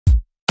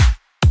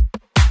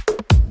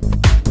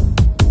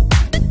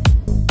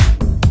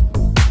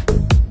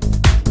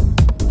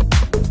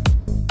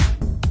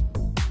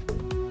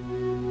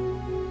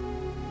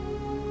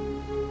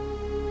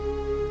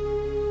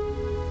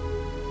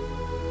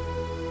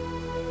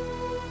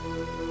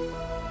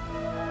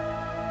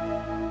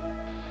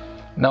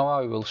Now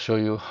I will show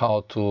you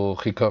how to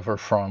recover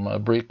from a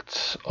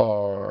bricked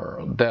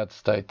or dead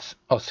state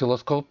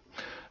oscilloscope.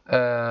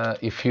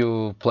 If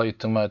you play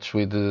too much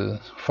with the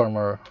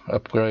firmware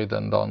upgrade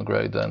and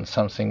downgrade and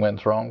something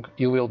went wrong,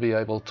 you will be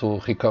able to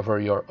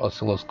recover your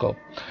oscilloscope.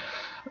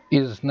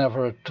 It's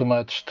never too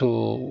much to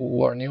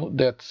warn you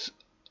that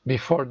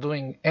before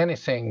doing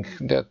anything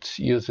that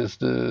uses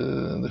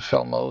the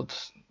fail mode,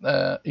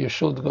 you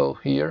should go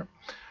here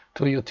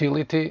to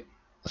Utility,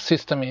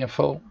 System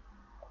Info,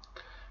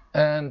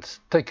 and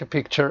take a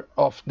picture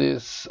of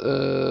this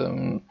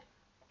data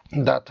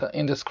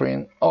in the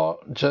screen, or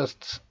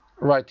just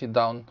write it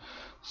down,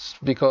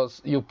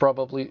 because you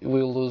probably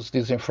will lose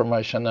this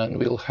information and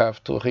will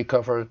have to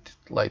recover it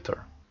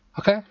later.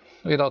 Okay,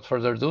 without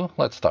further ado,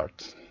 let's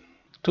start.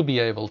 To be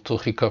able to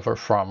recover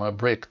from a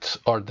bricked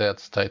or dead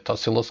state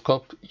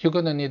oscilloscope, you're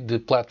gonna need the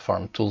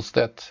platform tools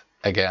that,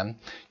 again,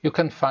 you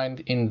can find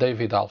in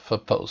David Alpha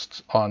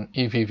posts on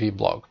EVV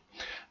blog.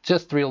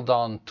 Just drill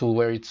down to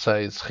where it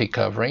says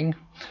recovering,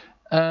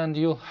 and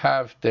you'll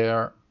have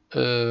there,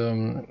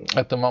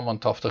 at the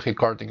moment of the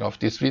recording of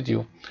this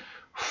video,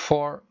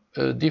 4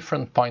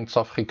 different points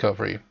of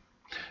recovery,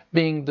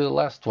 being the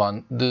last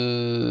one,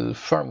 the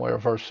firmware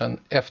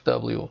version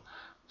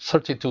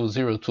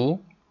FW3202,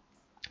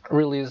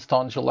 released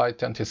on July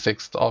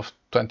 26th of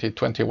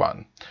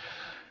 2021.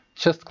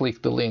 Just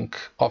click the link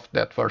of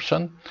that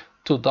version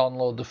to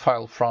download the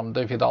file from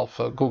David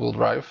Alpha Google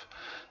Drive,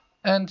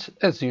 and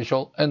as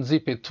usual,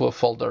 unzip it to a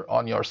folder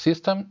on your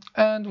system,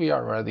 and we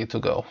are ready to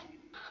go.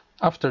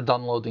 After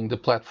downloading the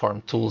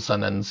platform tools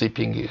and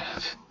unzipping it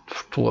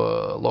to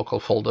a local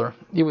folder,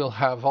 you will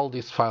have all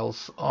these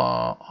files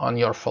on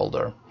your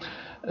folder.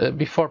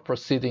 Before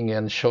proceeding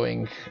and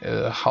showing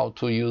how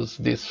to use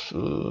these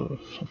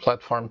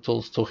platform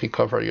tools to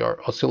recover your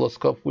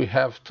oscilloscope, we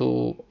have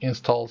to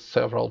install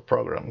several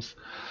programs.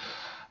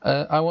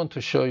 I want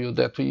to show you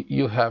that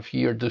you have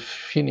here the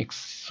Phoenix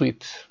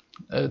Suite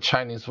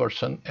Chinese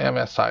version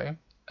MSI,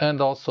 and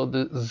also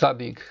the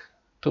Zabig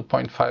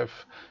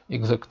 2.5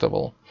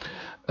 executable.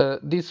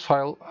 This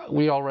file,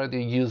 we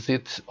already use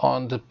it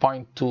on the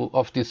point 2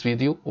 of this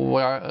video,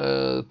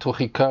 where to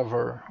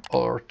recover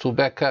or to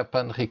back up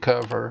and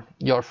recover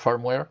your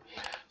firmware.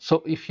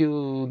 So if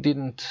you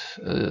didn't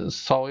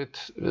saw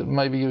it,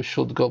 maybe you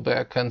should go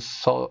back and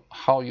saw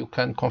how you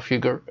can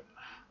configure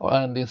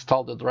and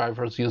install the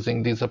drivers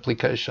using this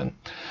application.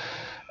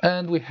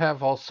 And we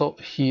have also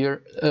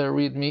here a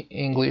README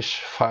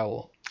English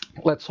file.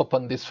 Let's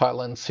open this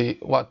file and see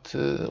what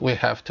we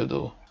have to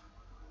do.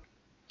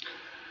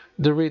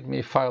 The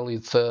README file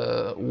is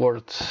a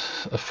Word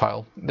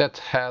file that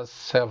has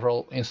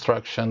several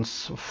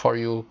instructions for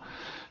you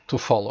to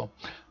follow.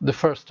 The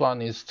first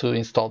one is to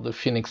install the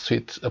Phoenix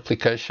Suite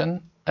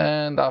application,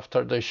 and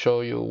after they show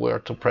you where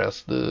to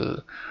press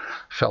the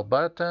file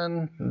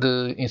button,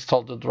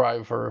 install the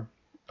driver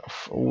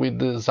with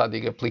the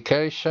Zabig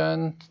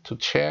application to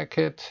check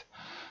it,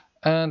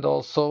 and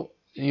also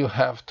you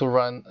have to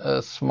run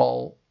a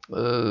small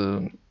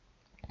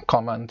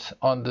command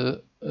on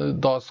the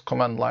DOS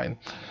command line.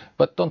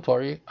 But don't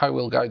worry, I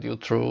will guide you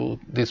through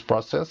this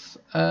process,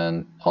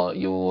 and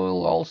you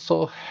will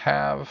also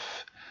have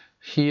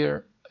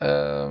here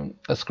a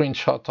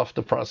screenshot of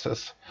the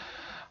process.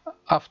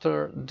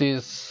 After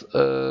this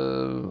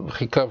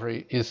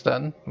recovery is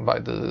done by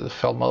the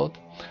fail mode,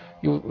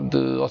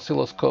 the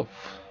oscilloscope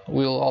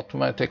will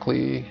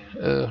automatically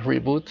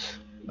reboot,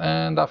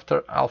 and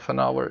after half an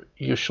hour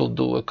you should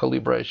do a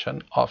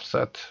calibration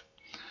offset.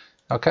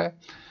 Okay,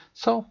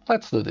 so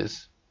let's do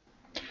this.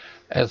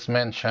 As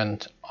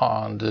mentioned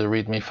on the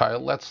README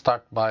file, let's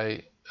start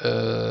by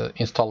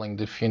installing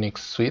the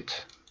Phoenix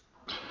Suite.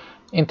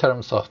 In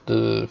terms of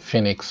the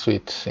Phoenix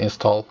Suite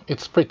install,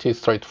 it's pretty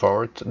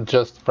straightforward.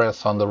 Just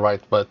press on the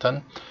right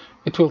button.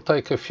 It will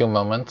take a few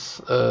moments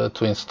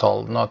to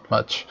install, not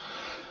much.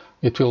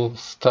 It will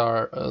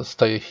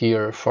stay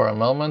here for a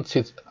moment.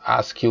 It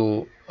asks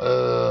you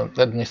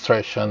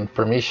administration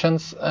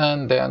permissions,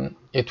 and then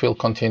it will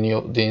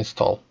continue the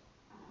install.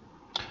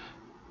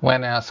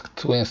 When asked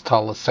to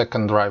install a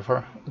second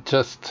driver,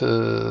 just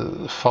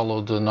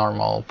follow the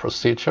normal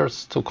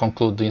procedures to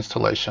conclude the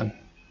installation.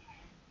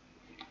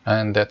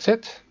 And that's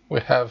it. We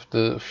have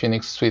the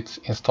Phoenix Suite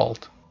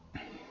installed.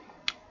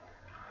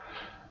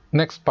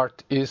 Next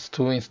part is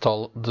to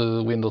install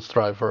the Windows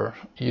driver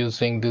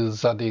using the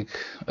Zabig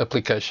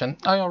application.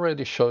 I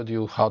already showed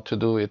you how to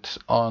do it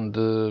on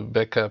the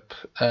backup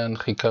and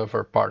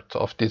recover part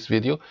of this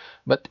video,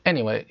 but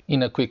anyway,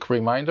 in a quick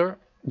reminder,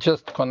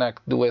 just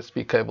connect the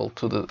USB cable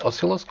to the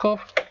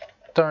oscilloscope,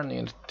 turn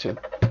it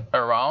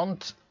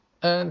around,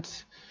 and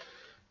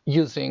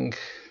using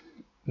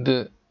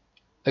the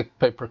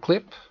paper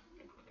clip,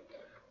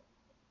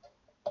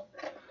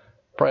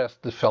 press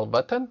the fail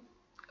button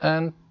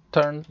and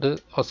turn the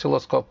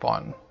oscilloscope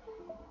on.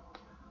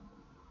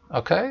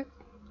 Okay,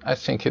 I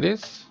think it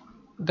is.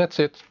 That's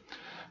it.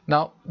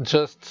 Now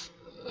just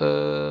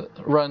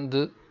run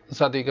the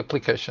Zabig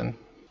application.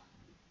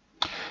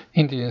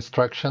 In the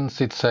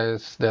instructions it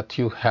says that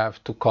you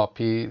have to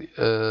copy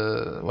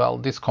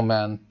this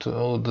command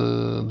to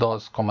the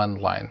DOS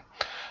command line.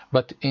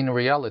 But in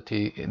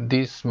reality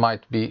this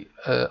might be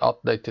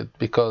outdated,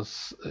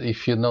 because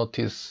if you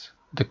notice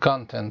the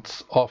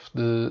contents of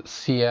the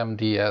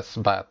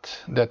CMDS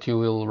bat that you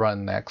will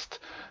run next,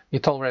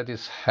 it already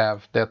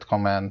have that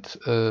command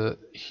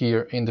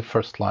here in the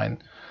first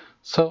line.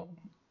 So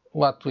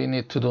what we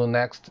need to do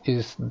next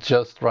is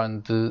just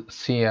run the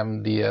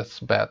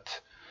CMDS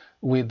bat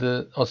with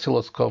the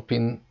oscilloscope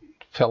in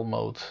fail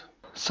mode.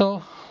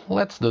 So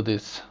let's do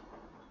this.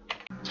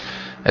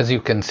 As you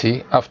can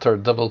see, after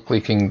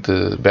double-clicking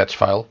the batch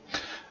file,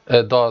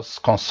 a DOS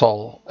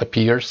console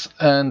appears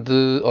and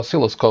the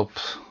oscilloscope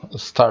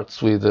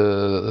starts with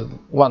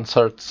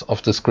 1/3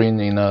 of the screen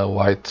in a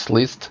white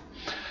list.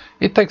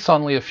 It takes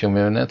only a few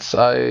minutes.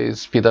 I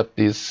speed up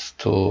this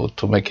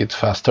to make it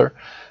faster.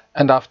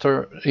 And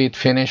after it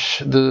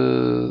finishes,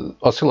 the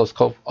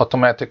oscilloscope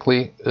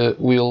automatically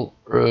will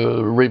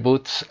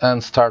reboot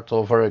and start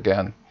over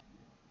again.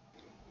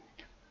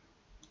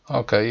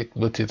 Okay, it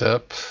booted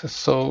up,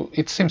 so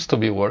it seems to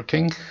be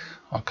working.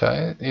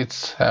 Okay,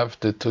 it's have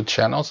the two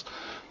channels.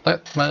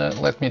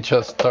 Let me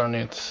just turn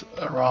it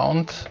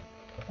around.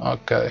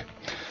 Okay,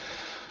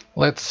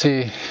 let's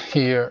see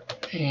here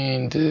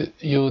in the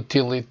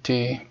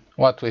utility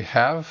what we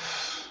have.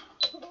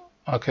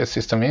 Okay,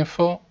 system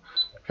info.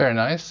 Very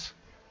nice.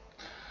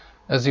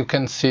 As you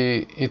can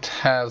see, it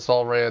has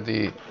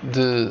already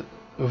the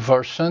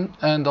version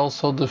and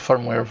also the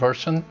firmware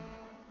version.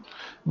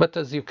 But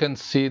as you can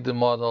see, the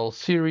model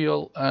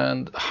serial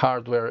and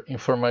hardware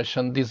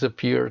information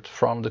disappeared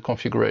from the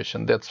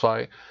configuration. That's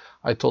why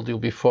I told you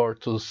before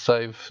to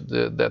save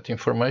that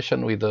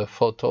information with a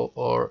photo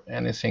or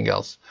anything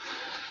else.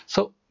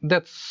 So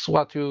that's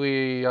what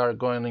we are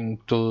going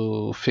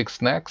to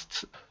fix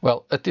next.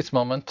 Well, at this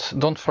moment,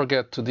 don't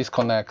forget to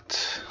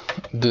disconnect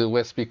the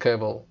USB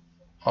cable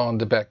on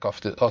the back of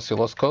the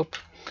oscilloscope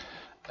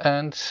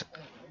and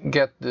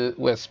get the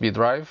USB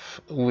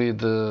drive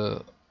with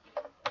a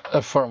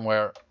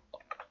firmware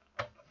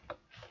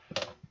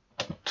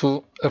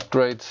to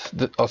upgrade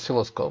the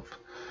oscilloscope.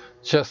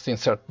 Just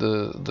insert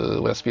the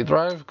USB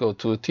drive, go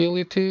to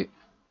utility,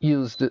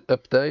 use the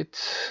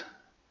update.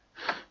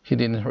 He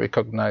didn't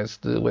recognize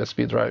the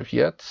USB drive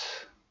yet.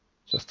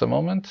 Just a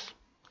moment.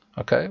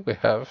 Okay, we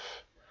have.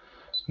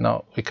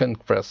 Now we can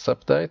press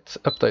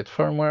update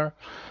firmware,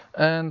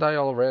 and I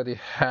already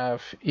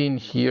have in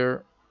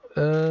here,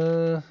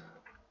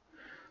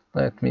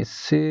 let me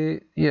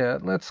see, yeah,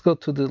 let's go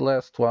to the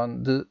last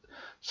one, the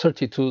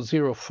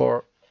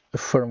 3204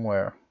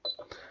 firmware.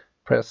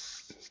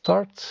 Press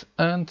start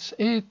and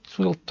it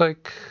will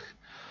take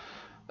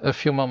a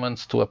few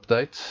moments to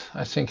update.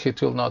 I think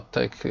it will not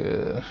take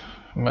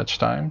much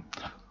time.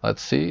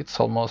 Let's see, it's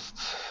almost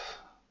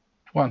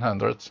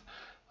 100.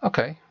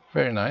 Okay,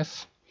 very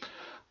nice.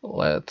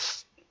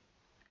 Let's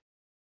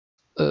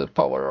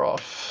power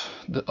off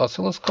the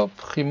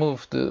oscilloscope,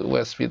 remove the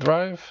USB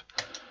drive,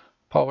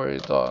 power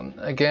it on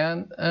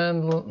again,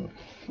 and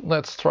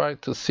let's try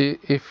to see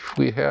if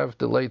we have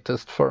the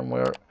latest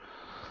firmware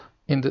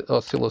in the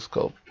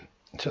oscilloscope.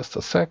 Just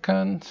a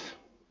second.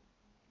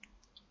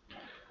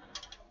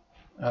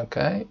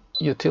 Okay,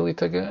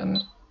 utility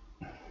again.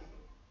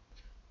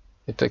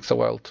 It takes a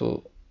while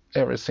to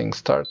everything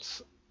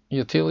starts.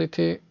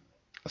 Utility,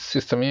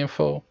 system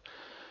info.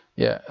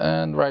 Yeah,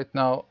 and right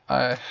now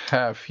I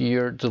have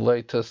here the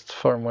latest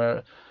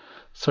firmware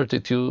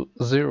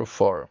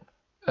 3204.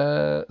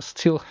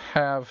 Still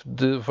have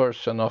the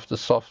version of the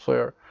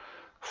software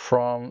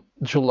from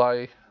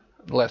July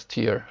last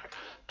year,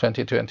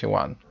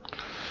 2021.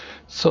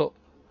 So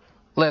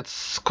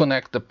let's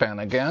connect the pen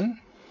again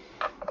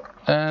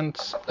and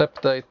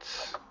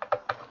update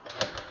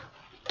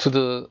to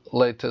the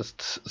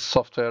latest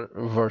software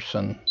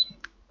version.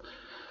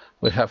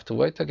 We have to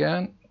wait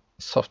again.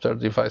 Software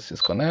device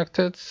is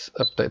connected,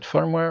 update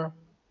firmware.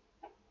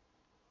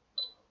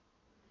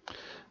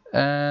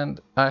 And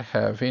I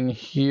have in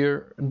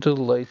here the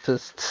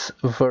latest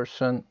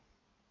version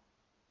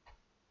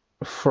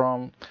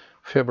from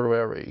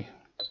February.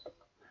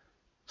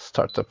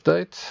 Start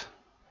update.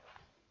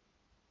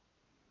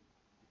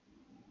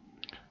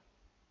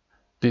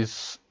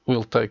 This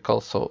will take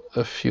also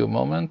a few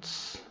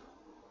moments.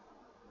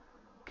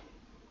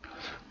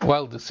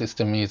 While the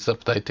system is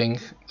updating,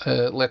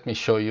 let me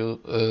show you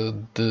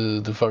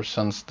the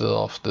versions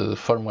of the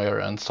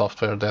firmware and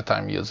software that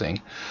I'm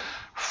using.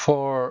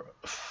 For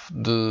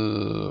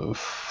the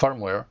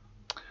firmware,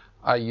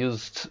 I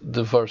used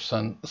the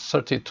version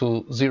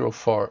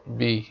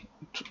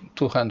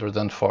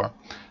 3204B204.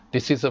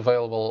 This is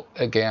available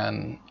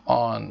again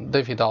on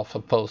David Alpha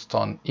post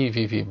on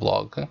EVV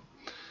blog.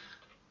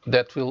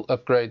 That will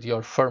upgrade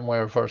your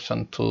firmware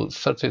version to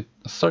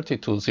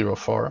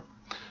 3204.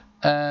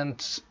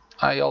 And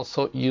I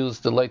also use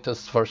the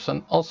latest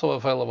version, also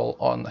available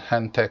on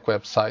Hantek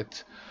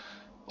website,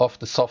 of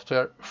the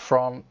software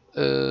from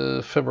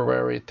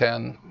February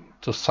 10,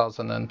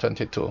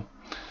 2022.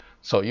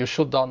 So you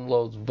should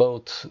download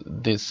both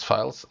these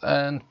files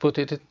and put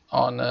it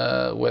on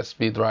a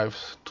USB drive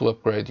to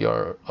upgrade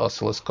your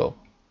oscilloscope.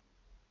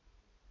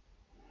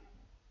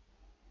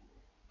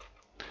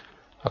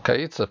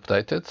 Okay, it's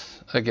updated.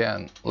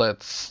 Again,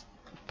 let's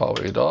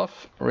power it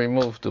off,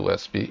 remove the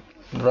USB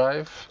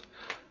drive,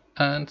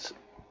 and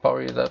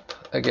power it up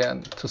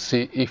again to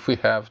see if we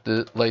have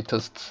the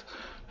latest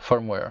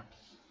firmware.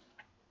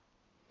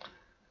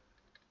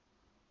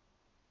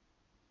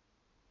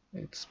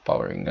 It's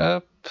powering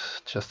up,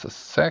 just a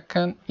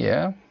second,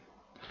 yeah.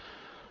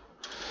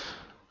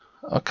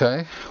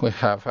 Okay, we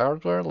have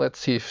hardware. Let's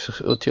see if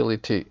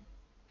utility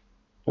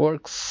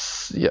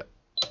works. Yeah,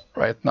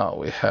 right now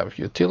we have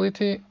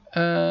utility,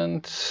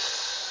 and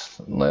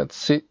let's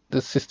see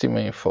the system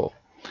info.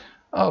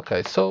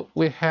 Okay, so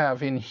we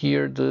have in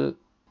here the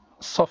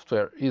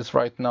software is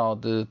right now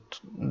the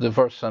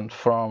version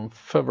from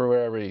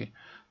February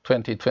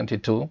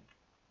 2022.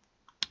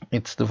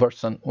 It's the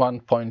version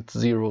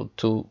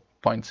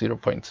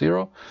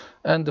 1.02.0.0,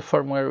 and the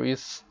firmware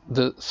is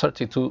the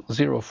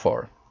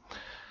 3204.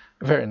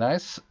 Very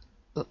nice.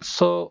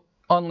 So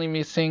only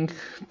missing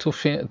to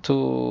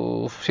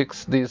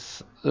fix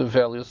these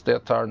values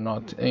that are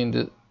not in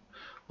the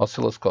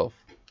oscilloscope.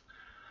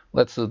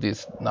 Let's do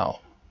this now.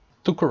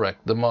 To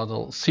correct the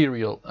model,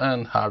 serial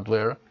and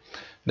hardware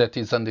that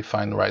is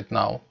undefined right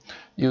now,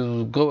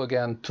 you go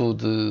again to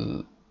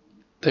the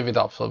David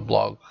Alpha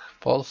blog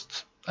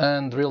post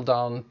and drill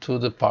down to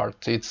the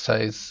part it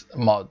says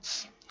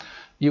mods.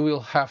 You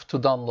will have to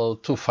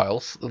download two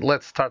files.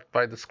 Let's start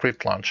by the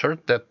script launcher.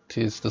 That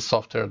is the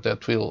software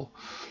that will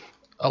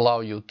allow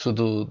you to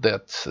do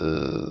that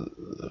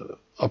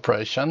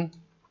operation.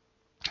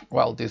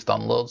 While this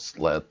downloads,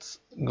 let's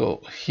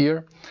go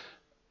here.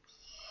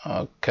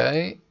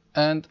 Okay,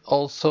 and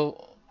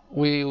also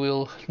we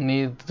will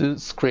need the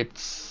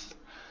scripts.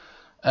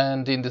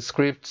 And in the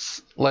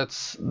scripts,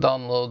 let's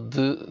download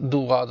the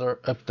do other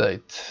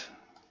update.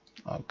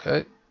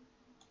 Okay,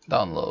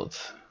 download.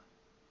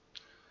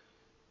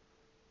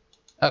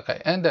 Okay,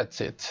 and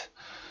that's it.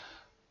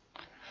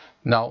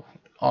 Now,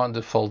 on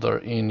the folder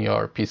in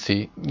your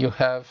PC, you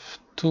have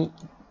two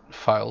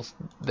files,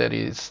 that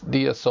is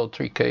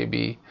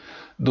DSO3KB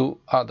do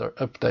other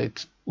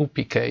update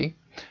UPK,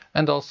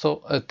 and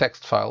also a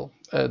text file,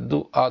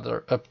 do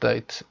other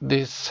update.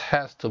 This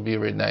has to be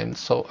renamed,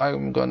 so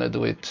I'm gonna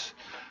do it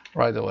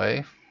right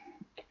away.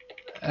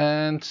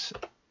 And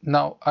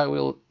now I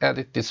will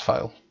edit this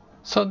file.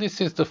 So this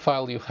is the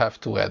file you have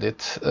to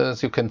edit.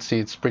 As you can see,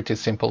 it's pretty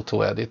simple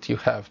to edit. You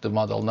have the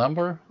model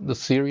number, the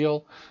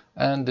serial,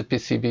 and the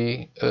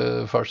PCB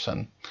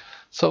version.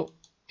 So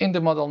in the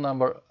model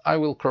number, I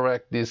will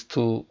correct this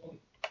to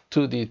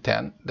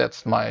 2D10.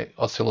 That's my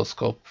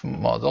oscilloscope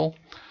model.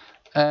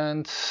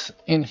 And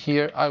in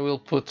here, I will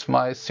put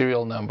my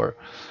serial number.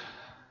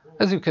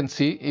 As you can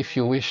see, if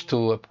you wish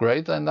to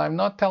upgrade, and I'm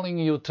not telling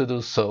you to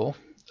do so,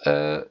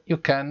 you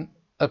can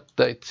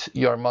update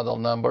your model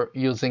number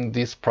using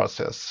this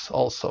process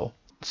also.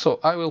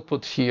 So I will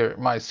put here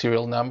my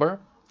serial number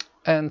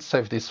and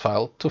save this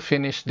file to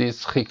finish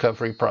this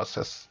recovery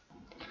process.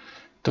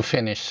 To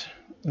finish,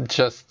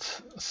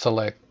 just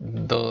select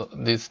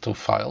these two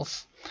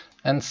files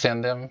and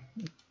send them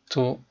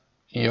to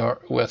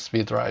your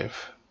USB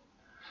drive.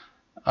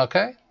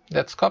 Okay,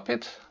 that's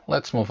copied.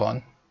 Let's move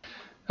on.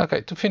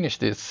 Okay, to finish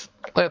this,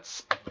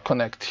 let's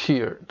connect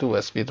here the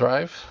USB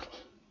drive.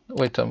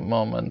 Wait a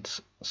moment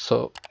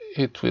so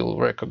it will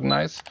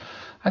recognize.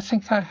 I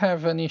think I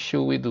have an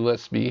issue with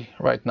USB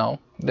right now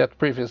that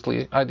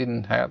previously I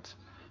didn't have.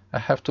 I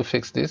have to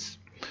fix this.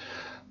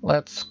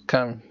 Let's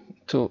come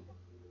to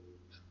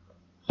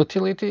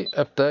utility,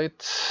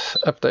 update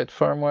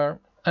firmware,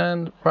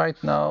 and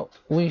right now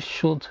we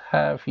should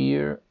have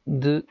here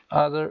the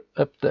other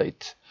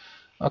update.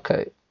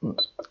 Okay,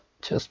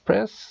 just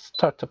press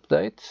start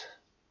update.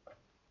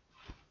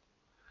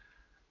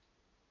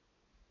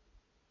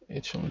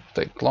 It shouldn't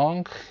take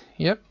long.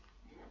 Yep.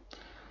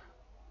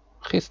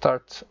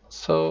 Restart.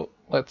 So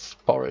let's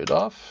power it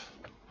off.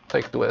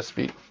 Take the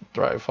USB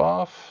drive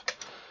off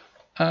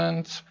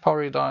and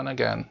power it on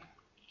again.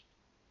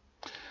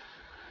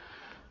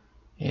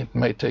 It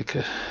may take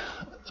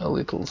a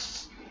little.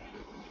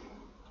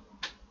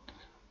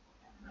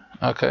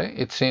 Okay,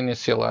 it's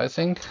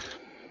initializing.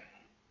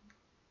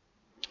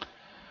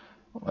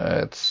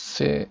 Let's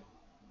see.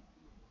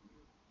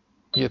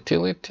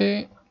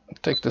 Utility.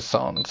 Take the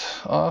sound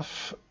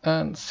off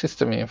and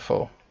system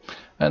info.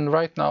 And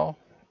right now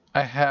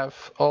I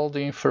have all the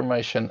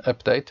information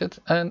updated,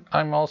 and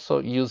I'm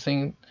also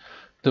using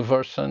the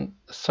version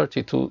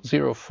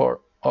 3204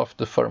 of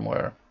the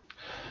firmware.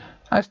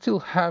 I still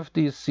have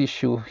this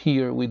issue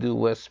here with the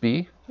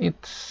USB.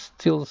 It's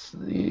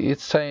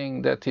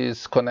saying that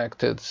is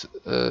connected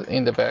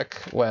in the back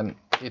when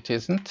it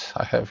isn't.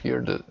 I have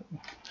here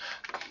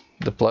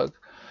the plug.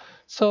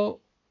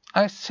 So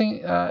I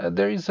think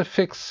there is a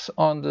fix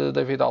on the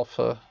David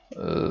Alpha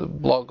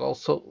blog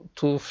also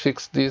to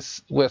fix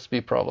this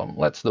USB problem.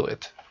 Let's do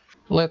it.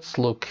 Let's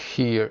look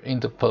here in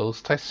the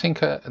post. I think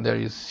there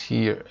is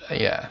here,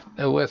 yeah,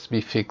 a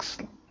USB fix.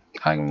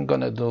 I'm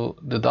gonna do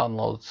the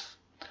downloads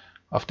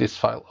of this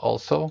file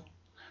also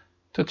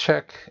to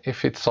check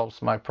if it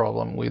solves my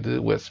problem with the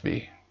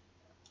USB.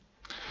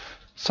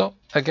 So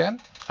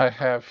again, I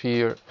have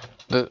here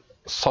the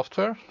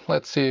software.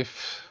 Let's see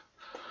if,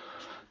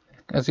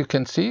 as you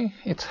can see,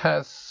 it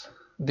has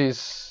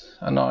this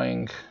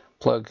annoying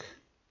plug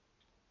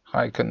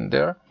icon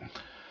there.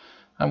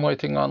 I'm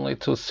waiting only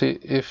to see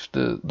if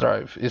the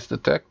drive is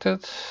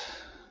detected.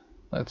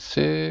 Let's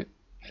see.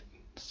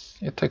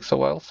 It takes a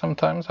while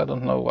sometimes, I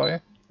don't know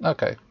why.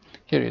 Okay,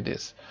 here it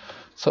is.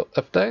 So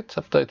update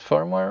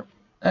firmware,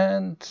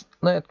 and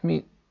let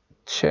me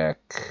check,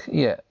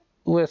 yeah,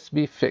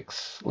 USB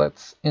fix.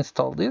 Let's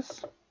install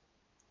this.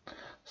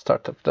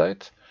 Start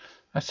update.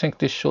 I think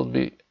this should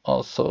be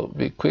also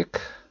be quick.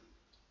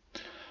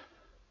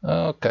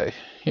 Okay,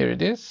 here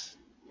it is.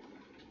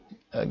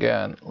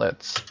 Again,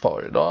 let's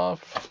power it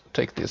off,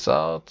 take this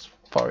out,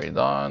 power it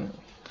on,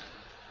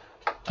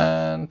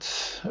 and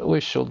we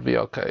should be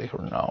okay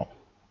for now.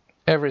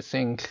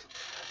 Everything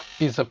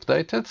is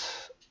updated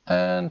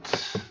and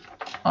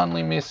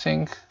only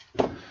missing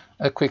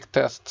a quick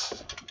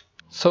test.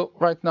 So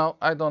right now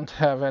I don't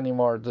have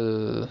anymore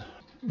the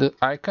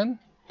icon.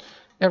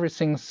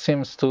 Everything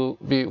seems to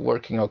be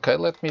working okay.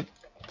 Let me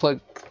plug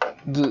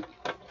the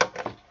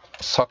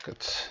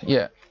socket.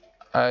 Yeah,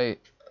 I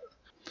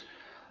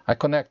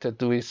connected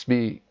the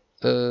USB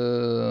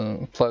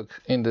plug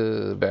in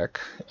the back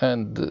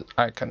and the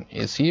icon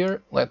is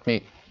here. Let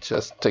me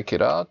just take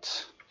it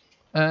out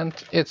and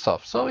it's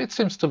off. So it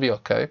seems to be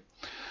okay.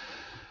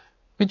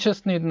 We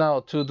just need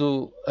now to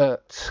do a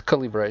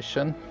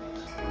calibration.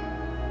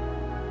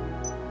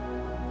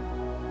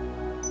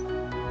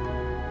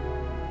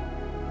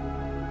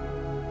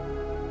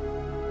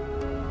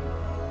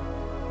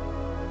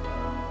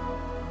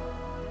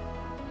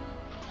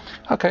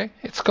 Okay,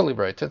 it's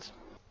calibrated.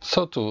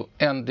 So to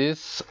end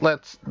this,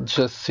 let's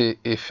just see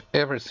if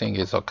everything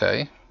is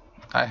okay.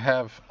 I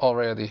have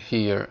already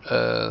here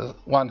a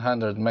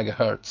 100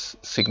 megahertz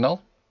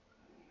signal.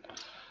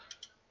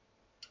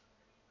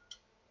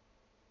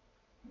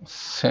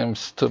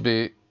 Seems to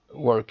be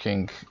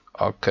working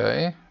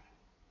okay.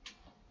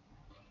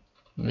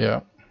 Yeah.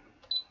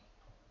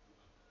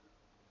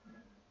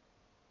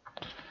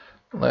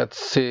 Let's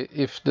see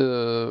if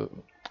the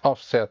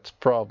offset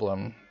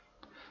problem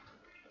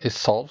is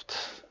solved.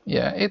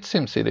 Yeah, it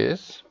seems it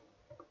is.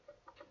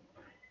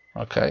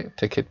 Okay,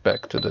 take it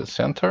back to the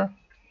center.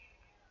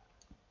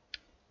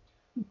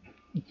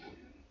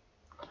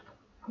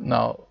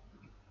 Now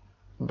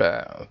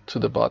back to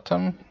the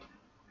bottom.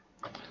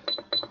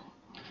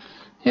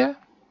 Yeah,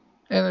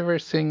 and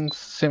everything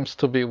seems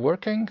to be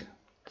working.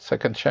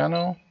 Second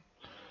channel.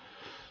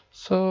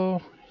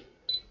 So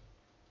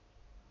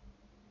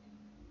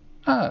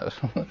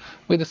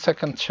with the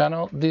second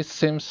channel, this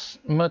seems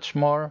much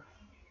more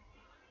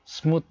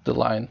smooth, the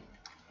line.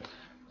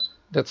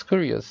 That's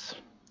curious.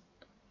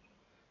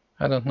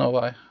 I don't know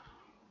why.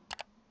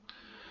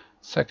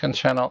 Second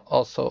channel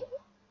also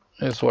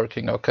is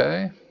working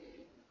okay.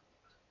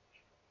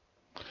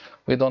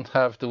 We don't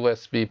have the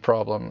USB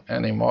problem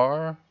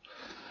anymore.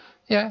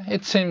 Yeah,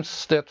 it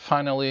seems that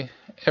finally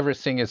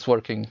everything is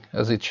working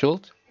as it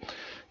should.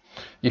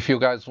 If you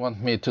guys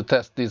want me to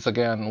test this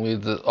again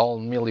with all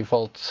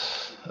millivolt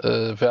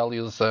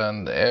values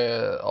and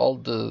all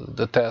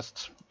the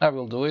tests, I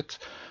will do it.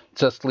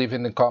 Just leave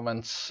in the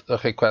comments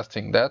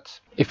requesting that.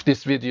 If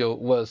this video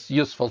was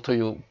useful to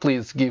you,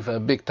 please give a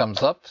big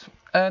thumbs up.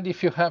 And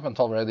if you haven't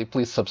already,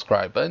 please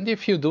subscribe. And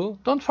if you do,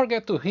 don't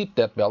forget to hit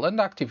that bell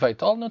and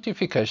activate all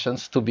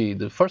notifications to be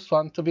the first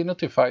one to be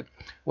notified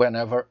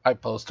whenever I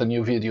post a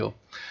new video.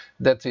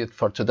 That's it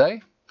for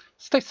today.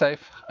 Stay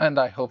safe, and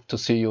I hope to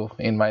see you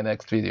in my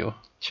next video.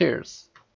 Cheers!